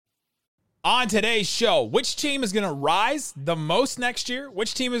On today's show, which team is going to rise the most next year?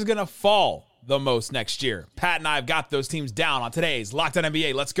 Which team is going to fall the most next year? Pat and I have got those teams down on today's Locked On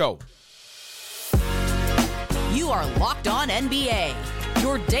NBA. Let's go. You are Locked On NBA,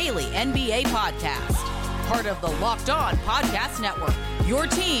 your daily NBA podcast. Part of the Locked On Podcast Network, your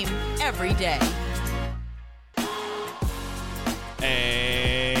team every day.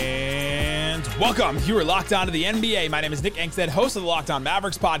 And welcome. You are Locked On to the NBA. My name is Nick Angstead, host of the Locked On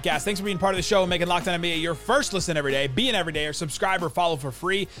Mavericks podcast. Thanks for being part of the show and making Locked On NBA your first listen every day. Be an everyday, subscribe or follow for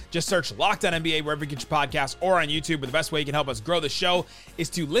free. Just search Locked On NBA wherever you get your podcasts or on YouTube. But the best way you can help us grow the show is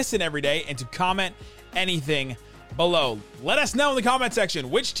to listen every day and to comment anything below. Let us know in the comment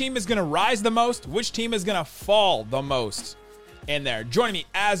section which team is going to rise the most, which team is going to fall the most in there. Joining me,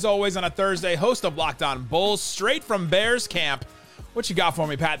 as always, on a Thursday, host of Locked On Bulls, straight from Bears camp. What you got for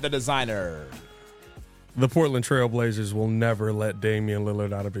me, Pat, the designer? The Portland Trail Blazers will never let Damian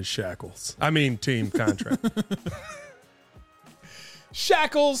Lillard out of his shackles. I mean, team contract.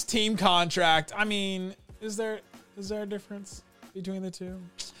 Shackles, team contract. I mean, is there a difference between the two?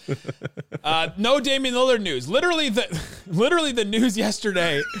 No Damian Lillard news. Literally the news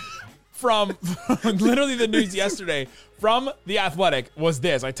yesterday from The Athletic was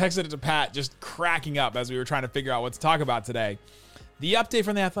this. I texted it to Pat, just cracking up as we were trying to figure out what to talk about today. The update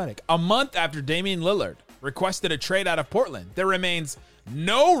from The Athletic. A month after Damian Lillard requested a trade out of Portland, there remains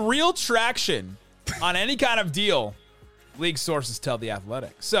no real traction on any kind of deal, league sources tell The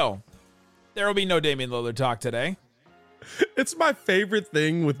Athletic. So, there will be no Damian Lillard talk today. It's my favorite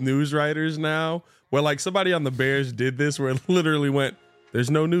thing with news writers now, where like somebody on the Bears did this, where it literally went, "There's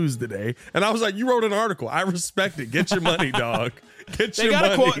no news today," and I was like, "You wrote an article. I respect it. Get your money, dog. Get your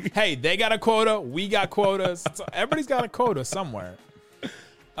money." Hey, they got a quota. We got quotas. So everybody's got a quota somewhere.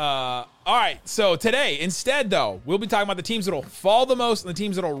 All right. So today, instead, though, we'll be talking about the teams that'll fall the most and the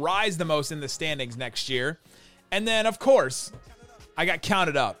teams that'll rise the most in the standings next year. And then, of course, I got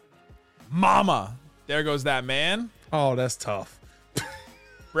counted up. Mama, there goes that man. Oh, that's tough.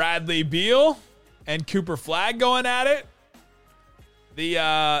 Bradley Beal and Cooper Flagg going at it.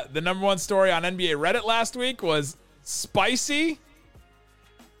 The number one story on NBA Reddit last week was spicy.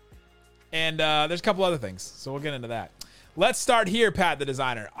 And there's a couple other things, so we'll get into that. Let's start here, Pat, the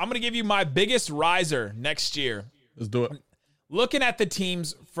designer. I'm going to give you my biggest riser next year. Let's do it. Looking at the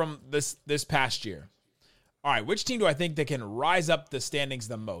teams from this past year. All right, which team do I think that can rise up the standings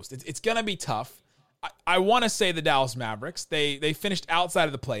the most? It's going to be tough. I want to say the Dallas Mavericks. They finished outside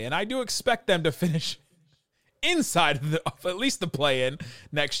of the play-in. I do expect them to finish inside of at least the play-in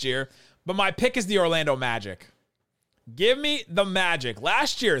next year. But my pick is the Orlando Magic. Give me the Magic.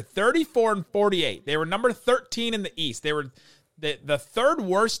 Last year, 34-48. They were number 13 in the East. They were the third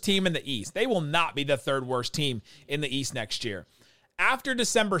worst team in the East. They will not be the third worst team in the East next year. After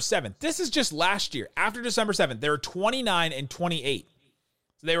December 7th, this is just last year. After December 7th, they were 29-28.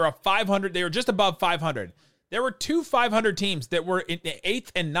 So they were a 500. They were just above 500. There were two 500 teams that were in the 8th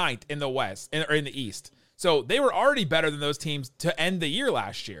and 9th in the West or in the East. So they were already better than those teams to end the year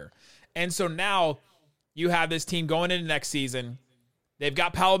last year. And so now you have this team going into next season. They've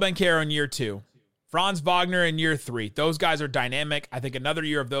got Paolo Banchero in year 2. Franz Wagner in year 3. Those guys are dynamic. I think another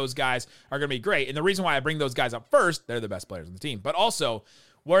year of those guys are going to be great. And the reason why I bring those guys up first, they're the best players on the team. But also,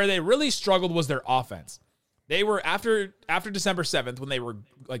 where they really struggled was their offense. They were, after December 7th, when they were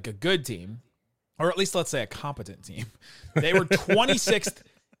like a good team, or at least let's say a competent team, they were 26th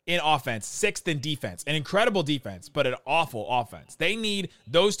in offense, 6th in defense. An incredible defense, but an awful offense. They need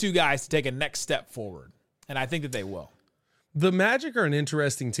those two guys to take a next step forward. And I think that they will. The Magic are an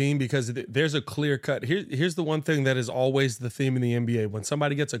interesting team because there's a clear cut. Here's the one thing that is always the theme in the NBA. When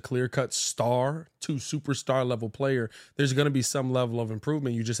somebody gets a clear cut star to superstar level player, there's going to be some level of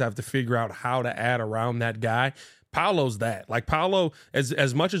improvement. You just have to figure out how to add around that guy. Paolo's that. Like Paolo,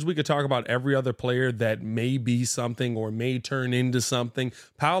 as much as we could talk about every other player that may be something or may turn into something,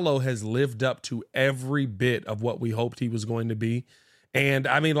 Paolo has lived up to every bit of what we hoped he was going to be. And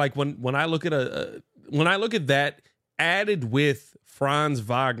I mean, like when I look at that added with Franz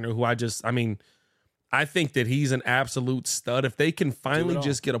Wagner, who I think that he's an absolute stud. If they can finally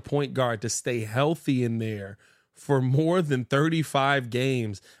just get a point guard to stay healthy in there for more than 35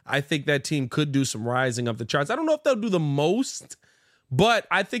 games, I think that team could do some rising up the charts. I don't know if they'll do the most, but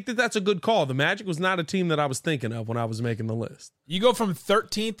I think that that's a good call. The Magic was not a team that I was thinking of when I was making the list. You go from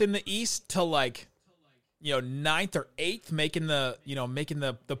 13th in the East to 9th or 8th, making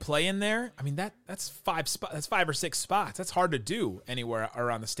the play in there. I mean, that's 5 or 6 spots. That's hard to do anywhere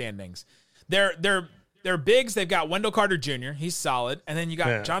around the standings. They're bigs. They've got Wendell Carter Jr. He's solid. And then you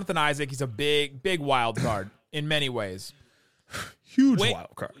got Jonathan Isaac. He's a big wild card in many ways. Huge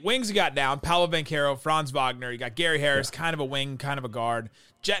wild card. Wings you got down. Paolo Banchero, Franz Wagner. You got Gary Harris, kind of a wing, kind of a guard.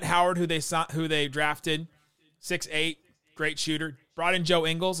 Jet Howard, who they drafted, 6'8", great shooter. Brought in Joe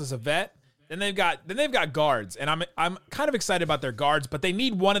Ingles as a vet. Then they've got guards, and I'm kind of excited about their guards, but they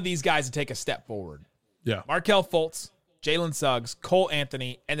need one of these guys to take a step forward. Yeah. Markelle Fultz, Jalen Suggs, Cole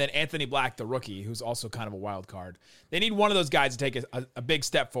Anthony, and then Anthony Black, the rookie, who's also kind of a wild card. They need one of those guys to take a big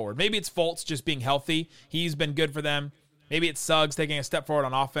step forward. Maybe it's Fultz just being healthy. He's been good for them. Maybe it's Suggs taking a step forward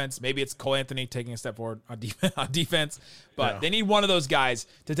on offense. Maybe it's Cole Anthony taking a step forward on defense. But they need one of those guys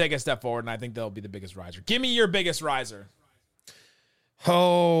to take a step forward, and I think they'll be the biggest riser. Give me your biggest riser.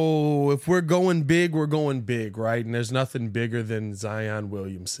 Oh, if we're going big, right? And there's nothing bigger than Zion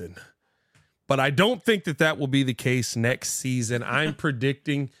Williamson. But I don't think that will be the case next season. I am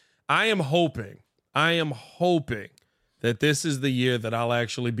hoping that this is the year that I'll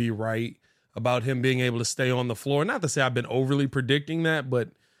actually be right about him being able to stay on the floor. Not to say I've been overly predicting that, but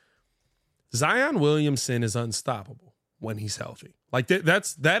Zion Williamson is unstoppable when he's healthy. Like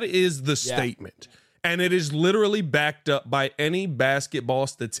that is the statement. And it is literally backed up by any basketball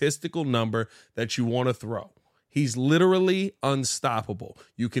statistical number that you want to throw. He's literally unstoppable.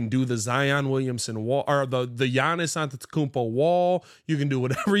 You can do the Zion Williamson wall or the Giannis Antetokounmpo wall. You can do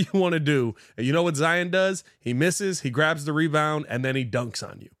whatever you want to do. And you know what Zion does? He misses, he grabs the rebound, and then he dunks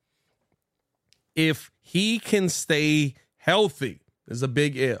on you. If he can stay healthy, there's a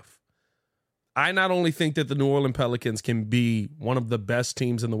big if. I not only think that the New Orleans Pelicans can be one of the best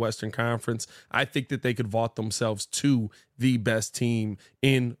teams in the Western Conference, I think that they could vault themselves to the best team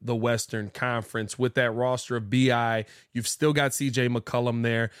in the Western Conference. With that roster of BI, you've still got CJ McCollum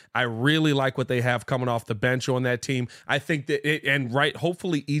there. I really like what they have coming off the bench on that team. I think that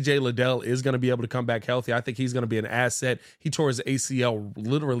hopefully EJ Liddell is going to be able to come back healthy. I think he's going to be an asset. He tore his ACL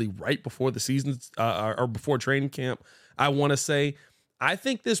literally right before the season or before training camp, I want to say. I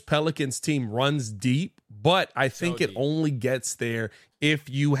think this Pelicans team runs deep, but I think it only gets there if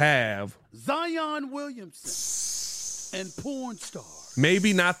you have Zion Williamson and porn star.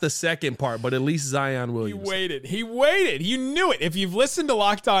 Maybe not the second part, but at least Zion Williamson. He waited. You knew it. If you've listened to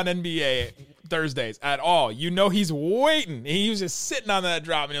Locked On NBA Thursdays at all, you know he's waiting. He was just sitting on that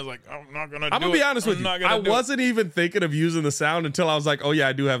drop, and he was like, I'm not going to do it. I'm going to be honest with you. I wasn't even thinking of using the sound until I was like, oh, yeah,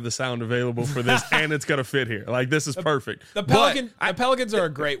 I do have the sound available for this, and it's going to fit here. Like, this is perfect. The Pelicans are a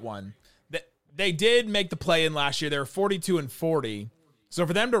great one. They did make the play-in last year. They were 42-40. So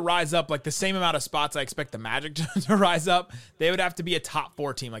for them to rise up, like the same amount of spots I expect the Magic to rise up, they would have to be a top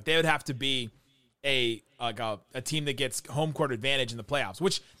 4 team. Like, they would have to be a team that gets home court advantage in the playoffs,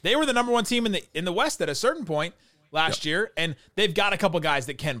 which they were the number 1 team in the West at a certain point last year, and they've got a couple guys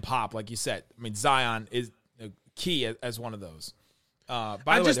that can pop, like you said. I mean, Zion is key as one of those.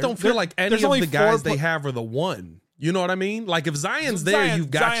 I just don't feel like any of the guys they have are the one. You know what I mean? Like if Zion's there,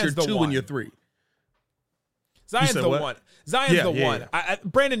 you've got your 2 and your 3. Zion's the one. Zion's the one.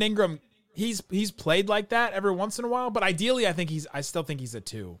 Brandon Ingram, he's played like that every once in a while, but ideally, I still think he's a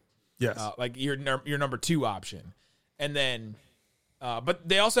 2. Yes, like your number 2 option, and then, but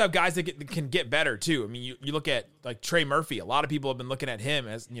they also have guys that can get better too. I mean, you look at like Trey Murphy. A lot of people have been looking at him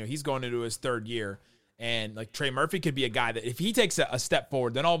as he's going into his 3rd year, and like Trey Murphy could be a guy that if he takes a step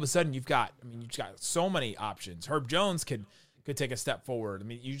forward, then all of a sudden you've got so many options. Herb Jones could take a step forward. I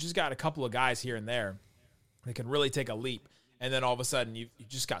mean, you just got a couple of guys here and there that can really take a leap, and then all of a sudden you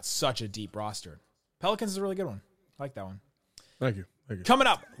just got such a deep roster. Pelicans is a really good one. I like that one. Thank you. Coming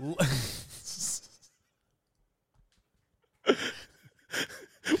up.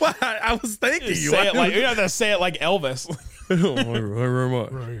 Well, I was thanking you. You have to say it like Elvis.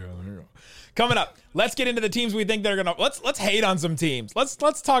 Coming up, let's get into the teams we think they're gonna. Let's hate on some teams. Let's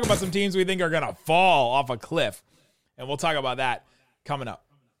talk about some teams we think are gonna fall off a cliff, and we'll talk about that coming up.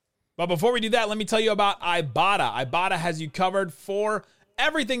 But before we do that, let me tell you about Ibotta. Ibotta has you covered for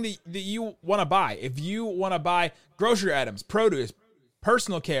everything that you want to buy. If you want to buy grocery items, produce,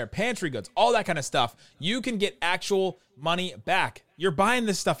 personal care, pantry goods, all that kind of stuff, you can get actual money back. You're buying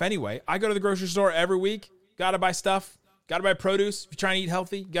this stuff anyway. I go to the grocery store every week. Got to buy stuff. Got to buy produce. If you're trying to eat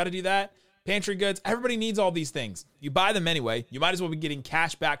healthy, got to do that. Pantry goods. Everybody needs all these things. You buy them anyway. You might as well be getting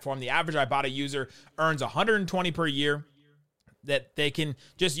cash back for them. The average Ibotta user earns $120 per year that they can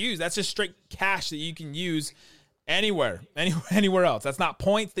just use. That's just straight cash that you can use anywhere else. That's not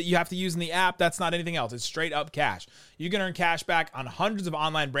points that you have to use in the app. That's not anything else. It's straight up cash. You can earn cash back on hundreds of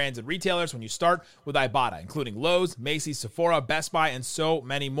online brands and retailers when you start with Ibotta, including Lowe's, Macy's, Sephora, Best Buy, and so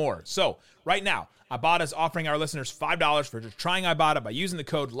many more. So right now, Ibotta is offering our listeners $5 for just trying Ibotta by using the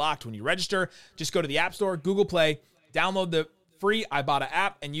code LOCKED when you register. Just go to the App Store, Google Play, download the free Ibotta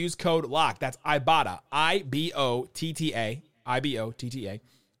app, and use code LOCKED. That's Ibotta, Ibotta, IBOTTA,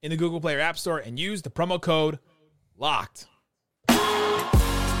 in the Google Play or App Store and use the promo code LOCKED.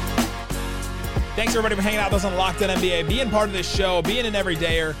 Thanks, everybody, for hanging out with us on Locked On NBA, being part of this show, being an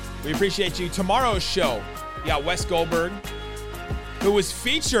everydayer. We appreciate you. Tomorrow's show, you got Wes Goldberg, who was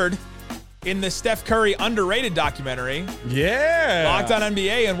featured in the Steph Curry underrated documentary. Yeah. Locked On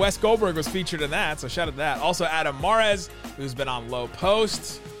NBA, and Wes Goldberg was featured in that, so shout out to that. Also, Adam Mares, who's been on Low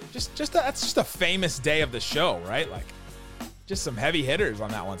Post. That's just a famous day of the show, right? Like, just some heavy hitters on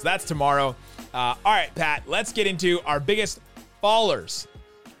that one. So that's tomorrow. All right, Pat, let's get into our biggest fallers.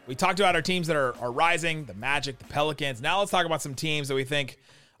 We talked about our teams that are rising, the Magic, the Pelicans. Now let's talk about some teams that we think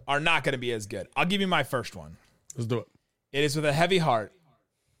are not going to be as good. I'll give you my first one. Let's do it. It is with a heavy heart.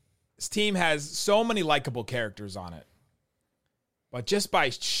 This team has so many likable characters on it. But just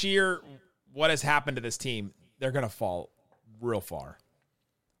by sheer what has happened to this team, they're going to fall real far.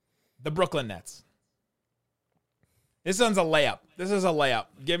 The Brooklyn Nets. This one's a layup. This is a layup.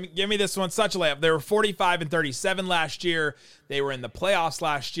 Give me this one. Such a layup. They were 45-37 last year. They were in the playoffs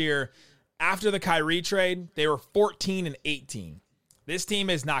last year. After the Kyrie trade, they were 14-18. This team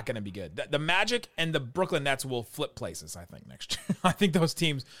is not going to be good. The Magic and the Brooklyn Nets will flip places, I think, next year. I think those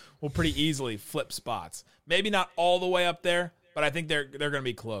teams will pretty easily flip spots. Maybe not all the way up there, but I think they're going to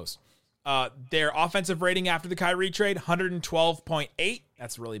be close. Their offensive rating after the Kyrie trade, 112.8.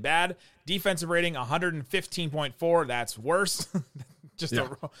 That's really bad. Defensive rating, 115.4. That's worse. Just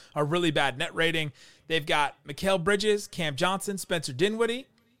a really bad net rating. They've got Mikal Bridges, Cam Johnson, Spencer Dinwiddie,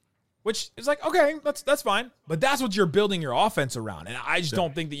 which is like, okay, that's fine. But that's what you're building your offense around. And I just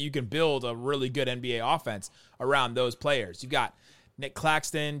don't think that you can build a really good NBA offense around those players. You've got Nick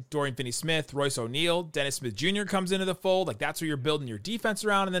Claxton, Dorian Finney-Smith, Royce O'Neal, Dennis Smith Jr. comes into the fold. Like, that's where you're building your defense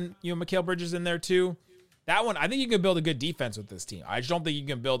around. And then, Mikal Bridges in there too. That one, I think you can build a good defense with this team. I just don't think you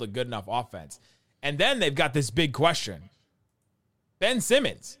can build a good enough offense. And then they've got this big question. Ben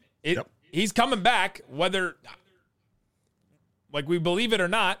Simmons. He's coming back, whether, like, we believe it or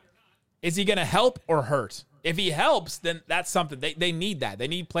not. Is he going to help or hurt? If he helps, then that's something. They need that. They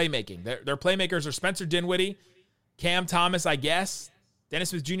need playmaking. Their playmakers are Spencer Dinwiddie, Cam Thomas, I guess, Dennis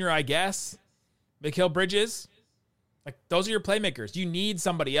Smith Jr., I guess, Mikal Bridges. Like, those are your playmakers. You need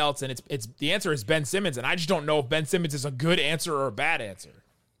somebody else, and it's the answer is Ben Simmons, and I just don't know if Ben Simmons is a good answer or a bad answer.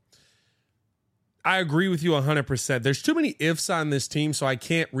 I agree with you 100%. There's too many ifs on this team, so I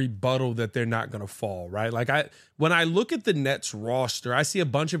can't rebuttal that they're not going to fall, right? Like, when I look at the Nets roster, I see a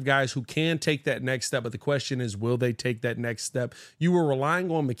bunch of guys who can take that next step, but the question is, will they take that next step? You were relying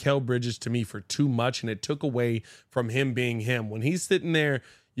on Mikal Bridges to me for too much, and it took away from him being him. When he's sitting there,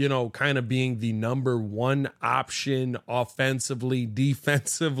 kind of being the number one option offensively,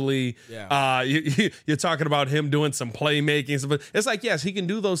 defensively. Yeah. You're talking about him doing some playmaking. It's like, yes, he can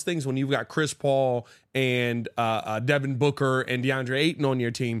do those things when you've got Chris Paul and Devin Booker and DeAndre Ayton on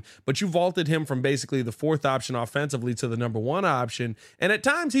your team, but you vaulted him from basically the fourth option offensively to the number one option. And at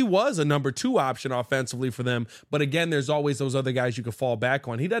times he was a number two option offensively for them. But again, there's always those other guys you can fall back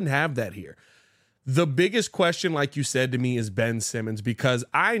on. He doesn't have that here. The biggest question, like you said to me, is Ben Simmons, because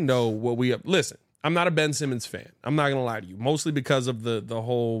I know what we have. Listen, I'm not a Ben Simmons fan. I'm not going to lie to you, mostly because of the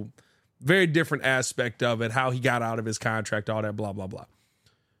whole very different aspect of it, how he got out of his contract, all that, blah, blah, blah.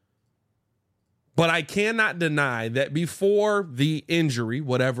 But I cannot deny that before the injury,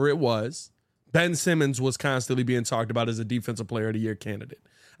 whatever it was, Ben Simmons was constantly being talked about as a Defensive Player of the Year candidate.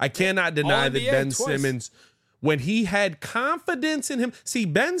 I cannot deny that Ben Simmons, when he had confidence in him. See,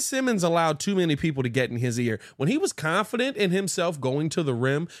 Ben Simmons allowed too many people to get in his ear. When he was confident in himself going to the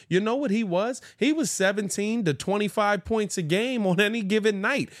rim, you know what he was? He was 17 to 25 points a game on any given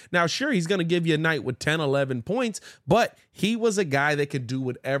night. Now, sure, he's going to give you a night with 10, 11 points, but he was a guy that could do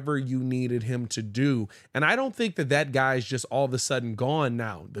whatever you needed him to do. And I don't think that guy is just all of a sudden gone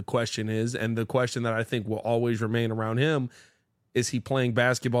now. The question is, and the question that I think will always remain around him, is he playing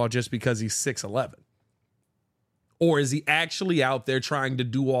basketball just because he's 6'11"? Or is he actually out there trying to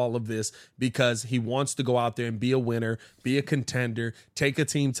do all of this because he wants to go out there and be a winner, be a contender, take a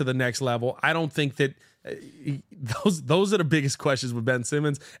team to the next level? I don't think that those are the biggest questions with Ben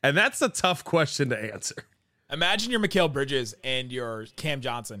Simmons, and that's a tough question to answer. Imagine you're Mikal Bridges and you're Cam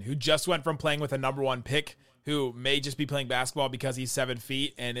Johnson, who just went from playing with a number one pick, who may just be playing basketball because he's 7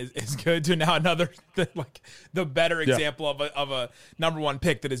 feet and is good, to now another, like, the better example of a number one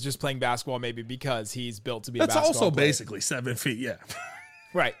pick that is just playing basketball maybe because he's built to be a basketball player. That's also basically 7 feet, yeah.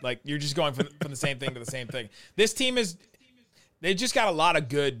 Right, like, you're just going from the same thing to the same thing. This team they just got a lot of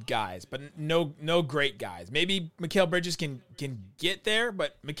good guys, but no great guys. Maybe Mikal Bridges can get there,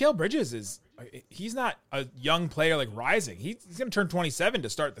 but Mikal Bridges is He's not a young player like rising. He's going to turn 27 to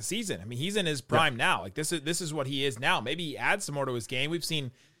start the season. I mean, he's in his prime now. Like this is what he is now. Maybe he adds some more to his game. We've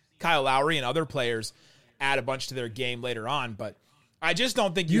seen Kyle Lowry and other players add a bunch to their game later on, but I just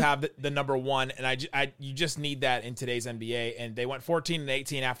don't think you have the number one, and you just need that in today's NBA. And they went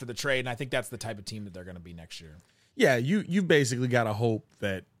 14-18 after the trade, and I think that's the type of team that they're going to be next year. Yeah, you basically got to hope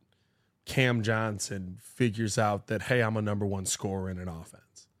that Cam Johnson figures out that, hey, I'm a number one scorer in an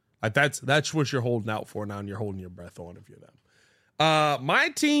offense. Like that's what you're holding out for now, and you're holding your breath on if you're them. My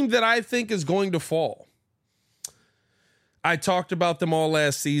team that I think is going to fall. I talked about them all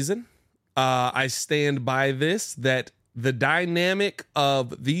last season. I stand by this, that the dynamic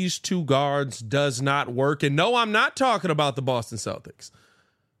of these two guards does not work. And no, I'm not talking about the Boston Celtics.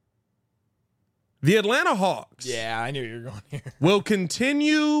 The Atlanta Hawks. Yeah, I knew you were going here. Will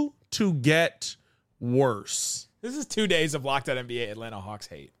continue to get worse. This is 2 days of Locked On NBA Atlanta Hawks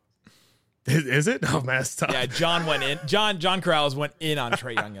hate. Is it? Oh, man, it's tough. Yeah, John went in. John Corrales went in on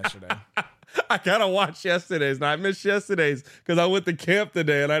Trae Young yesterday. I gotta watch yesterday's. Now I missed yesterday's because I went to camp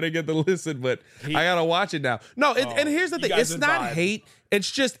today and I didn't get to listen, but I gotta watch it now. No, and here's the thing: it's not hate.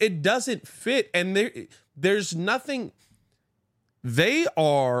 It's just it doesn't fit, and there's nothing. They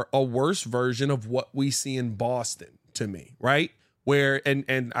are a worse version of what we see in Boston, to me, right? Where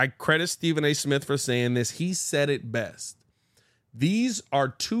and I credit Stephen A. Smith for saying this. He said it best. These are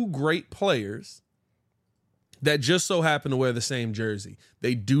two great players that just so happen to wear the same jersey.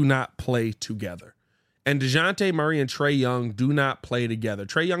 They do not play together. And DeJounte Murray and Trae Young do not play together.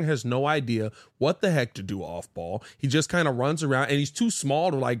 Trae Young has no idea what the heck to do off ball. He just kind of runs around, and he's too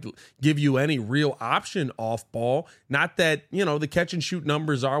small to like give you any real option off ball. Not that, the catch and shoot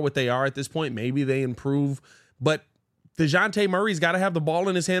numbers are what they are at this point. Maybe they improve, but DeJounte Murray's got to have the ball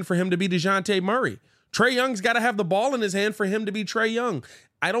in his hand for him to be DeJounte Murray. Trae Young's got to have the ball in his hand for him to be Trae Young.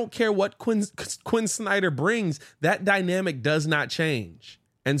 I don't care what Quinn Snyder brings. That dynamic does not change.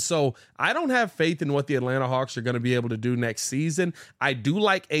 And so I don't have faith in what the Atlanta Hawks are going to be able to do next season. I do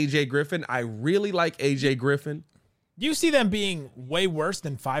like AJ Griffin. I really like AJ Griffin. You see them being way worse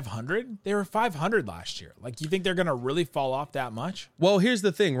than 500? They were 500 last year. Like, you think they're going to really fall off that much? Well, here's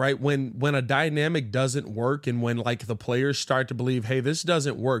the thing, right? When a dynamic doesn't work and when like the players start to believe, hey, this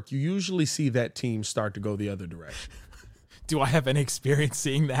doesn't work, you usually see that team start to go the other direction. Do I have any experience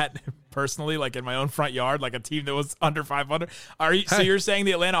seeing that personally, like in my own front yard, like a team that was under 500? So you're saying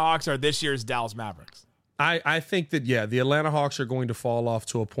the Atlanta Hawks are this year's Dallas Mavericks? I think that, the Atlanta Hawks are going to fall off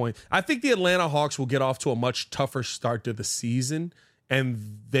to a point. I think the Atlanta Hawks will get off to a much tougher start to the season,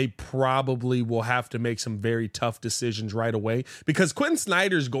 and they probably will have to make some very tough decisions right away because Quinn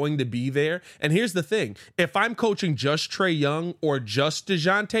Snyder's going to be there. And here's the thing. If I'm coaching just Trae Young or just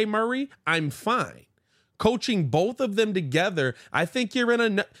DeJounte Murray, I'm fine. Coaching both of them together, I think you're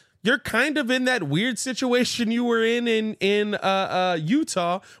kind of in that weird situation you were in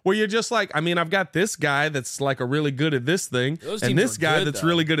Utah, where you're just like, I've got this guy that's like a really good at this thing, and this guy that's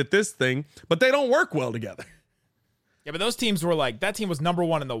really good at this thing, but they don't work well together. Yeah, but those teams were like, that team was number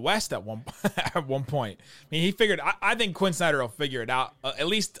one in the West at one point. He figured. I think Quinn Snyder will figure it out, at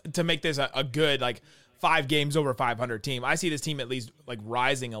least to make this a good 5 games over 500 team. I see this team at least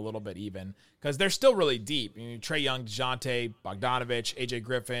rising a little bit even because they're still really deep. Trae Young, DeJounte, Bogdanovich, AJ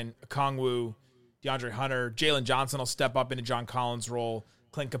Griffin, Okongwu, DeAndre Hunter, Jalen Johnson will step up into John Collins' role,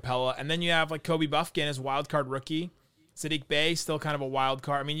 Clint Capella, and then you have Kobe Buffkin as wild card rookie. Saddiq Bey still kind of a wild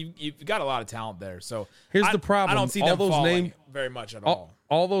card. You've got a lot of talent there. So here's the problem. I don't see them falling very much at all.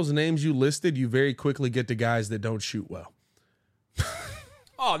 All those names you listed, you very quickly get to guys that don't shoot well.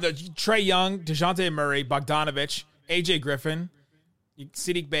 Oh, Trae Young, DeJounte Murray, Bogdanovich, AJ Griffin,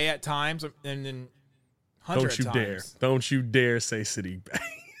 Saddiq Bey at times, and then Hunter at times. Don't you dare say Saddiq Bey.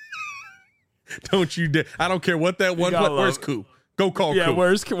 Don't you dare. I don't care what that one play. Where's Koo? Go call Koo. Yeah,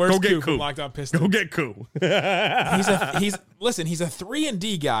 where's Go get Koo Koo. from Locked On Pistons? Go get Koo. He's a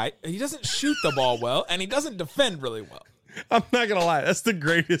 3-and-D guy. He doesn't shoot the ball well, and he doesn't defend really well. I'm not gonna lie, that's the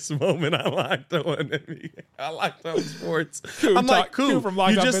greatest moment I Locked On NBA. I Locked On Sports. I'm like, Koo,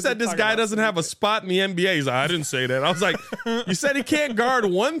 you just said this guy doesn't have a spot in the NBA. He's like, I didn't say that. I was like, you said he can't guard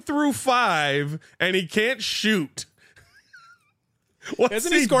 1 through 5 and he can't shoot.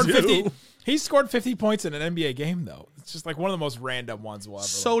 Hasn't he scored 50? He scored 50 points in an NBA game, though. It's just one of the most random ones we'll ever.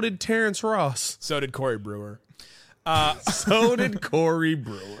 So did Terrence Ross. So did Corey Brewer. So did Corey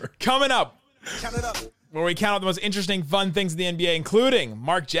Brewer. Coming up. Count it up. Where we count out the most interesting, fun things in the NBA, including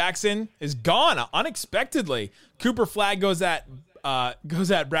Mark Jackson is gone unexpectedly. Cooper Flagg goes at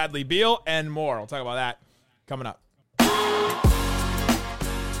Bradley Beal and more. We'll talk about that coming up.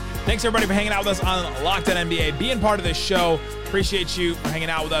 Thanks, everybody, for hanging out with us on Locked On NBA, being part of this show. Appreciate you for hanging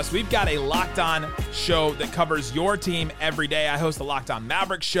out with us. We've got a Locked On show that covers your team every day. I host the Locked On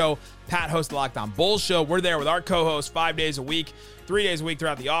Mavericks show. Pat hosts the Locked On Bulls show. We're there with our co-hosts 5 days a week, 3 days a week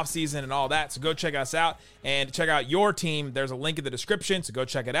throughout the offseason and all that. So go check us out and check out your team. There's a link in the description, so go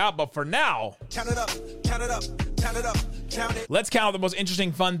check it out. But for now, count it up, count it up, count it up, count it. Let's count out the most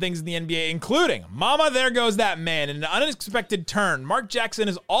interesting, fun things in the NBA, including Mama, there goes that man. In an unexpected turn, Mark Jackson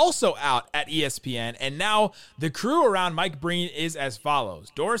is also out at ESPN, and now the crew around Mike Breen is as follows: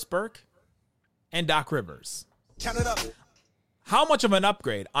 Doris Burke and Doc Rivers. Count it up. How much of an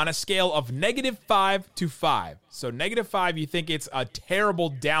upgrade on a scale of -5 to 5? So -5, you think it's a terrible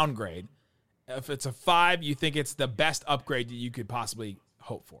downgrade. If it's a 5, you think it's the best upgrade that you could possibly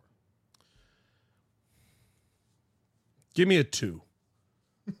hope for. Give me a 2.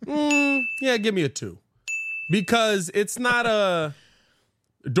 Yeah, give me a 2. Because it's not a...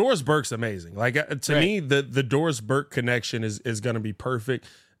 Doris Burke's amazing. Like, to me, the Doris Burke connection is going to be perfect.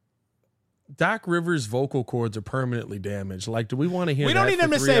 Doc Rivers' vocal cords are permanently damaged. Like, do we want to hear that? We don't need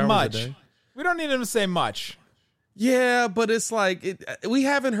him to say much. We don't need him to say much. Yeah, but it's like, we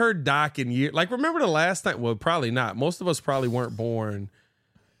haven't heard Doc in years. Like, remember the last time? Well, probably not. Most of us probably weren't born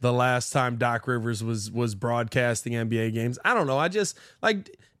the last time Doc Rivers was broadcasting NBA games. I don't know. I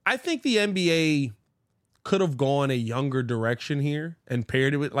think the NBA could have gone a younger direction here and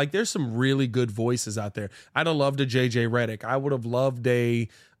paired it with, like, there's some really good voices out there. I'd have loved a JJ Redick. I would have loved a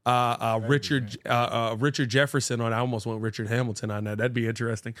Richard Jefferson on. I almost went Richard Hamilton on that. That'd be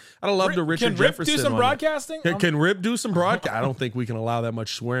interesting. I'd have loved a Richard Jefferson. Can Rip do some broadcasting? Can Rip do some broadcast? I don't think we can allow that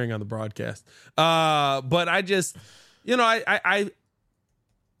much swearing on the broadcast. But I just,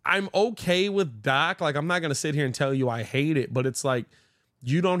 I'm okay with Doc. Like, I'm not going to sit here and tell you I hate it, but it's like,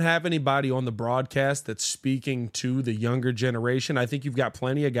 you don't have anybody on the broadcast that's speaking to the younger generation. I think you've got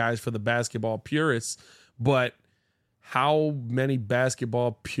plenty of guys for the basketball purists, but how many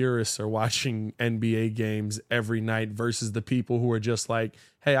basketball purists are watching NBA games every night versus the people who are just like,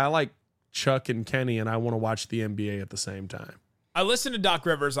 hey, I like Chuck and Kenny and I want to watch the NBA at the same time? I listened to Doc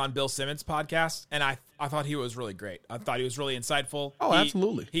Rivers on Bill Simmons' podcast, and I thought he was really great. I thought he was really insightful. Oh,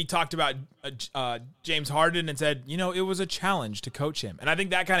 absolutely. He talked about James Harden and said, it was a challenge to coach him. And I think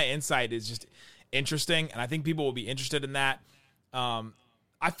that kind of insight is just interesting, and I think people will be interested in that.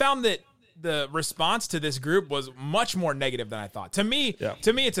 I found that the response to this group was much more negative than I thought. To me,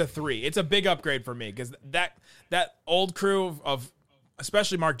 it's a 3. It's a big upgrade for me because that old crew of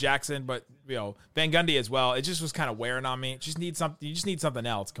especially Mark Jackson, but Van Gundy as well, it just was kind of wearing on me. You just need something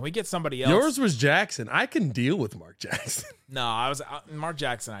else. Can we get somebody else? Yours was Jackson. I can deal with Mark Jackson. No, Mark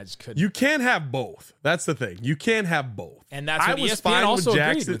Jackson. I just couldn't. You can't have both. That's the thing. You can't have both. And that's what ESPN also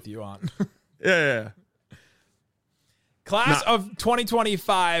agreed with you on. Yeah. Class of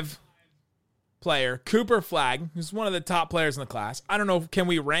 2025 player, Cooper Flagg, who's one of the top players in the class. I don't know, can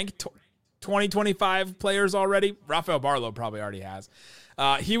we rank 2025 players already? Rafael Barlow probably already has.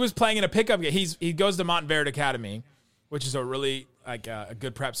 He was playing in a pickup game. He goes to Montverde Academy, which is a really a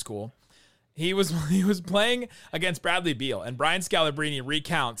good prep school. He was playing against Bradley Beal, and Brian Scalabrine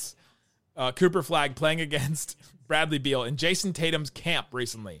recounts Cooper Flagg playing against Bradley Beal in Jason Tatum's camp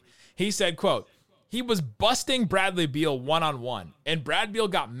recently. He said, quote, he was busting Bradley Beal one-on-one, and Brad Beal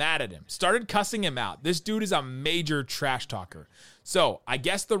got mad at him, started cussing him out. This dude is a major trash talker. So I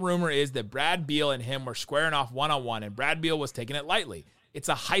guess the rumor is that Brad Beal and him were squaring off one-on-one, and Brad Beal was taking it lightly. It's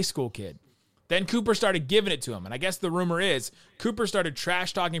a high school kid. Then Cooper started giving it to him, and I guess the rumor is Cooper started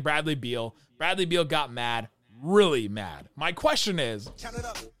trash talking Bradley Beal. Bradley Beal got mad, really mad. My question is,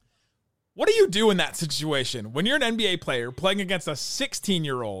 what do you do in that situation when you're an NBA player playing against a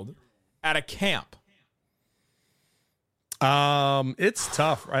 16-year-old at a camp? It's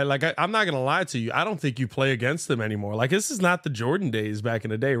tough, right? Like, I'm not going to lie to you. I don't think you play against them anymore. Like, this is not the Jordan days back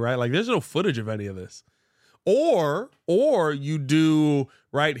in the day, right? Like, there's no footage of any of this. Or you do,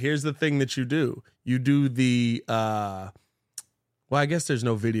 right? Here's the thing that you do. You do the, well, I guess there's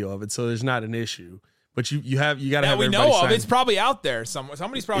no video of it, so there's not an issue. But you got to have everybody know of. sign. It's probably out there somewhere.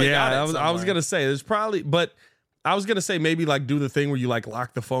 Somebody's probably got it somewhere. I was going to say, there's probably, but I was going to say maybe like do the thing where you like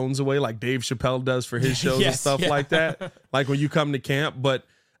lock the phones away like Dave Chappelle does for his shows and stuff like that. Like when you come to camp. But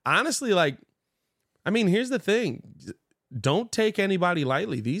honestly, like, I mean, here's the thing. Don't take anybody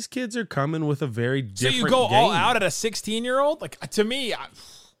lightly. These kids are coming with a very different game. So you go game. all out at a 16-year-old? Like, to me,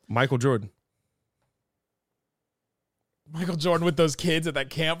 Michael Jordan with those kids at that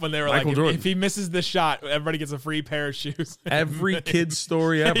camp when they were if he misses the shot, everybody gets a free pair of shoes. Every kid's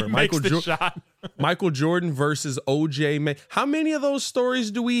story ever. Michael Jordan versus OJ May. How many of those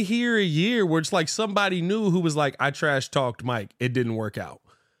stories do we hear a year where it's like somebody new who was like, I trash talked Mike. It didn't work out.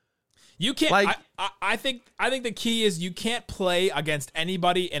 You can't. Like- I think the key is you can't play against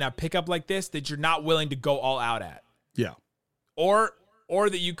anybody in a pickup like this that you're not willing to go all out at, Yeah. or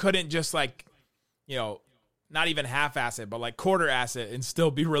that you couldn't just like, not even half-ass it, but like quarter-ass it and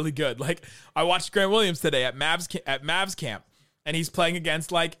still be really good. Like I watched Grant Williams today at Mavs camp, and he's playing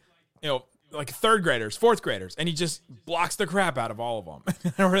against like third graders, fourth graders, and he just blocks the crap out of all of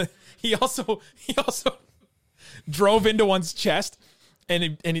them. He also drove into one's chest,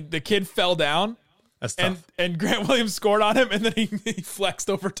 and the kid fell down. That's tough. And Grant Williams scored on him, and then he flexed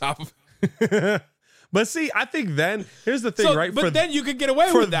over top of him. But see, I think then here's the thing, right? But then you could get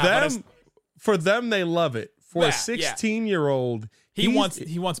away with that. For them, they love it. For a Yeah, 16-year-old, he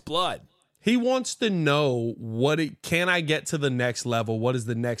wants blood. He wants to know can I get to the next level? What is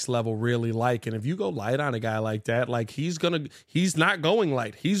the next level really like? And if you go light on a guy like that, like he's not going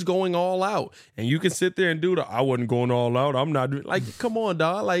light. He's going all out. And you can sit there and do I wasn't going all out. I'm not doing like, come on,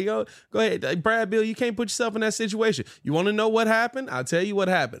 dog. Like, go ahead. Like, Brad Beal, you can't put yourself in that situation. You want to know what happened? I'll tell you what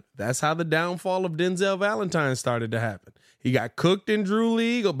happened. That's how the downfall of Denzel Valentine started to happen. He got cooked in Drew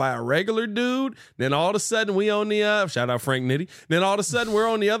League by a regular dude. Then all of a sudden we on the shout out Frank Nitti. Then all of a sudden we're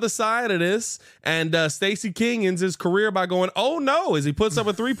on the other side of this, and Stacey King ends his career by going, oh no, as he puts up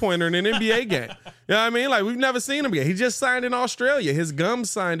a 3-pointer in an NBA game. You know what I mean? Like we've never seen him again. He just signed in Australia. His gum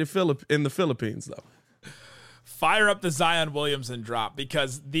signed in the Philippines though. Fire up the Zion Williamson drop,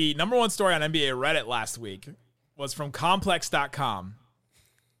 because the number one story on NBA Reddit last week was from Complex.com.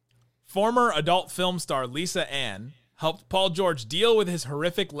 Former adult film star Lisa Ann helped Paul George deal with his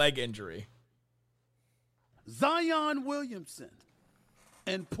horrific leg injury. Zion Williamson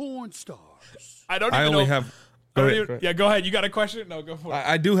and porn stars. I don't I even only know. have. Go ahead. Yeah, go ahead. You got a question? No, go for it.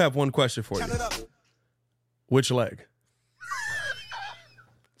 I do have one question for you. Count it up. Which leg?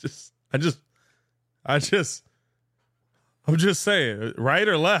 I'm just saying, right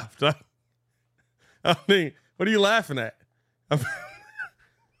or left? I mean, what are you laughing at?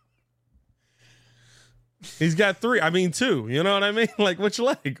 He's got 3. I mean, 2. You know what I mean? Like, which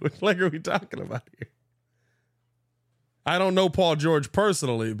leg? Which leg are we talking about here? I don't know Paul George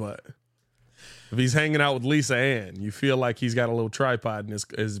personally, but if he's hanging out with Lisa Ann, you feel like he's got a little tripod in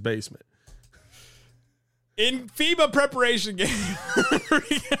his basement. In FIBA preparation game.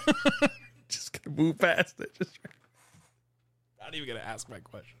 Just gonna move past it. Not even going to ask my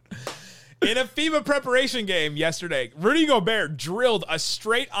question. In a FIBA preparation game yesterday, Rudy Gobert drilled a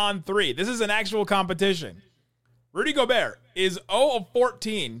straight-on 3. This is an actual competition. Rudy Gobert is 0 of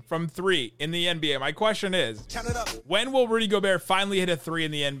 14 from 3 in the NBA. My question is, Count it up. when will Rudy Gobert finally hit a 3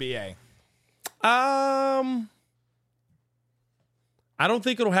 in the NBA? I don't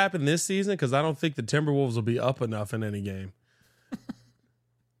think it'll happen this season because I don't think the Timberwolves will be up enough in any game.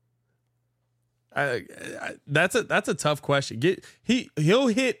 That's a tough question. He'll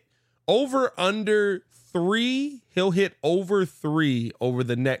hit over under 3. He'll hit over 3 over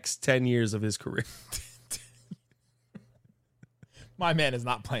the next 10 years of his career. My man is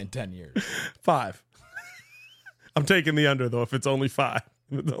not playing 10 years. 5. I'm taking the under though. If it's only 5,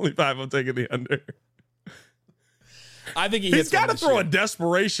 if it's only 5, I'm taking the under. I think He's got to throw a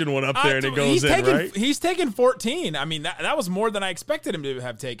desperation one up there and it goes he's in, taken, right? He's taken 14. I mean, that was more than I expected him to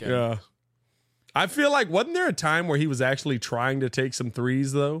have taken. Yeah. I feel like, wasn't there a time where he was actually trying to take some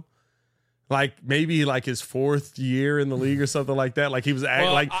threes though? Like maybe like his 4th year in the league or something like that. Like he was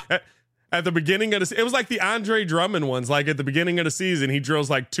at the beginning of it was like the Andre Drummond ones. Like at the beginning of the season, he drills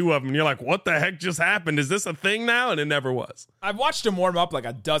like 2 of them. And you're like, what the heck just happened? Is this a thing now? And it never was. I've watched him warm up like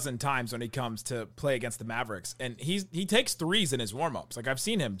a dozen times when he comes to play against the Mavericks. And he takes threes in his warm-ups. Like I've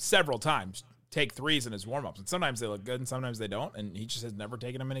seen him several times take threes in his warm-ups. And sometimes they look good and sometimes they don't. And he just has never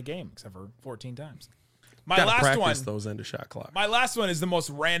taken them in a game except for 14 times. My last one, those end of shot clock. My last one is the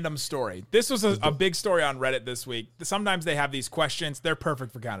most random story. This was a big story on Reddit this week. Sometimes they have these questions. They're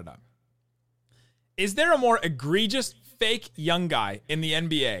perfect for Count It Up. Is there a more egregious fake young guy in the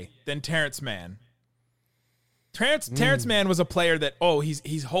NBA than Terrence Mann? Terrence Mann was a player that,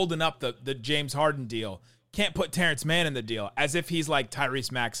 he's holding up the James Harden deal. Can't put Terrence Mann in the deal as if he's like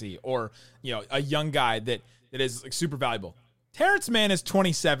Tyrese Maxey or, a young guy that is like super valuable. Terrence Mann is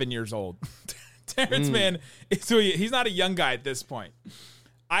 27 years old. Terrence Mann he's not a young guy at this point.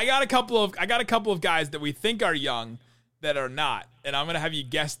 I got a couple of guys that we think are young that are not, and I'm gonna have you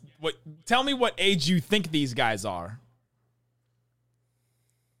guess tell me what age you think these guys are.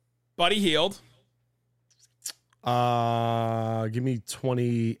 Buddy Hield. Give me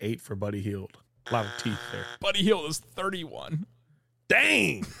 28 for Buddy Hield. A lot of teeth there. Buddy Hield is 31.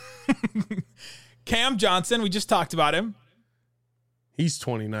 Dang. Cam Johnson, we just talked about him. He's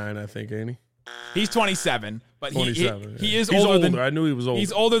 29, I think, ain't he? He's 27. But 27. he is He's older than, I knew he was older.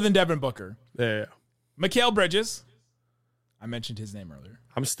 He's older than Devin Booker. Yeah. Mikal Bridges. I mentioned his name earlier.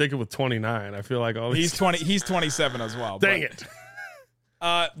 I'm sticking with 29. I feel like all He's 20. He's 27 as well. Dang it.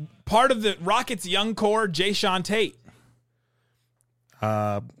 Part of the Rockets' young core, Jayshawn Tate.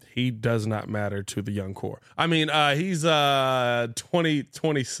 He does not matter to the young core. I mean, he's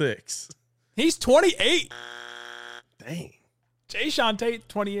 26. He's 28. Dang. Jayshawn Tate,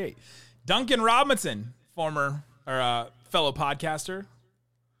 28. Duncan Robinson, former or fellow podcaster.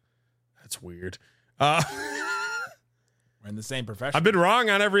 That's weird. We're in the same profession. I've been wrong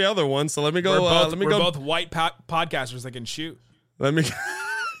on every other one, so let me go. We're both white podcasters that can shoot. Let me.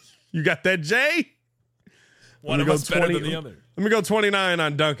 You got that, Jay? One of us better than the other. Let me go 29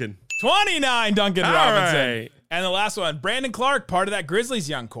 on Duncan. 29, Duncan All Robinson. right. And the last one, Brandon Clark, part of that Grizzlies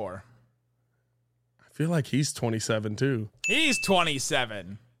young core. I feel like he's 27 too. He's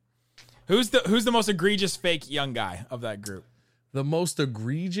 27. Who's the most egregious fake young guy of that group? The most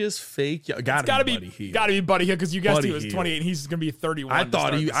egregious fake. Gotta be Buddy Hield. Gotta be Buddy Hield because you guessed Buddy he was Hield. 28 and he's gonna be 31. I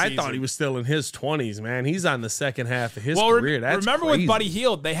thought he was still in his 20s, man. He's on the second half of his well, career. That's remember crazy. with Buddy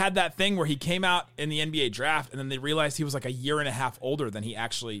Hield, they had that thing where he came out in the NBA draft and then they realized he was like a year and a half older than he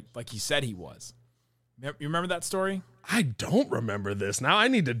actually, like he said he was. You remember that story? I don't remember this. Now I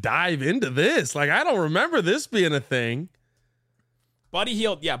need to dive into this. Like, I don't remember this being a thing. Buddy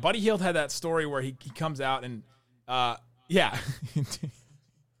Hield had that story where he comes out and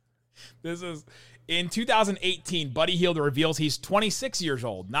this is in 2018. Buddy Hield reveals he's 26 years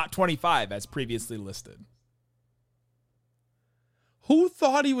old, not 25 as previously listed. Who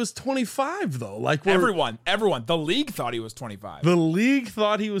thought he was 25 though? Like everyone. The league thought he was 25. The league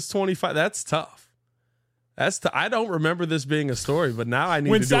thought he was 25. That's tough. I don't remember this being a story, but now I need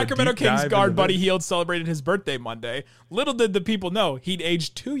when to do Sacramento a deep Kings dive guard into Buddy this. Hield celebrated his birthday Monday, little did the people know he'd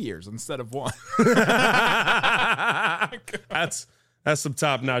aged 2 years instead of 1. That's some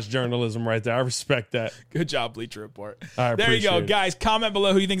top-notch journalism right there. I respect that. Good job, Bleacher Report. I There you go, appreciate it. guys. Comment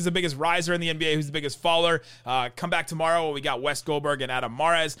below who you think is the biggest riser in the NBA, who's the biggest faller. Come back tomorrow where we got Wes Goldberg and Adam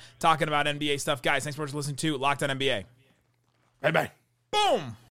Mares talking about NBA stuff. Guys, thanks so much for listening to Locked On NBA. Bye-bye. Boom!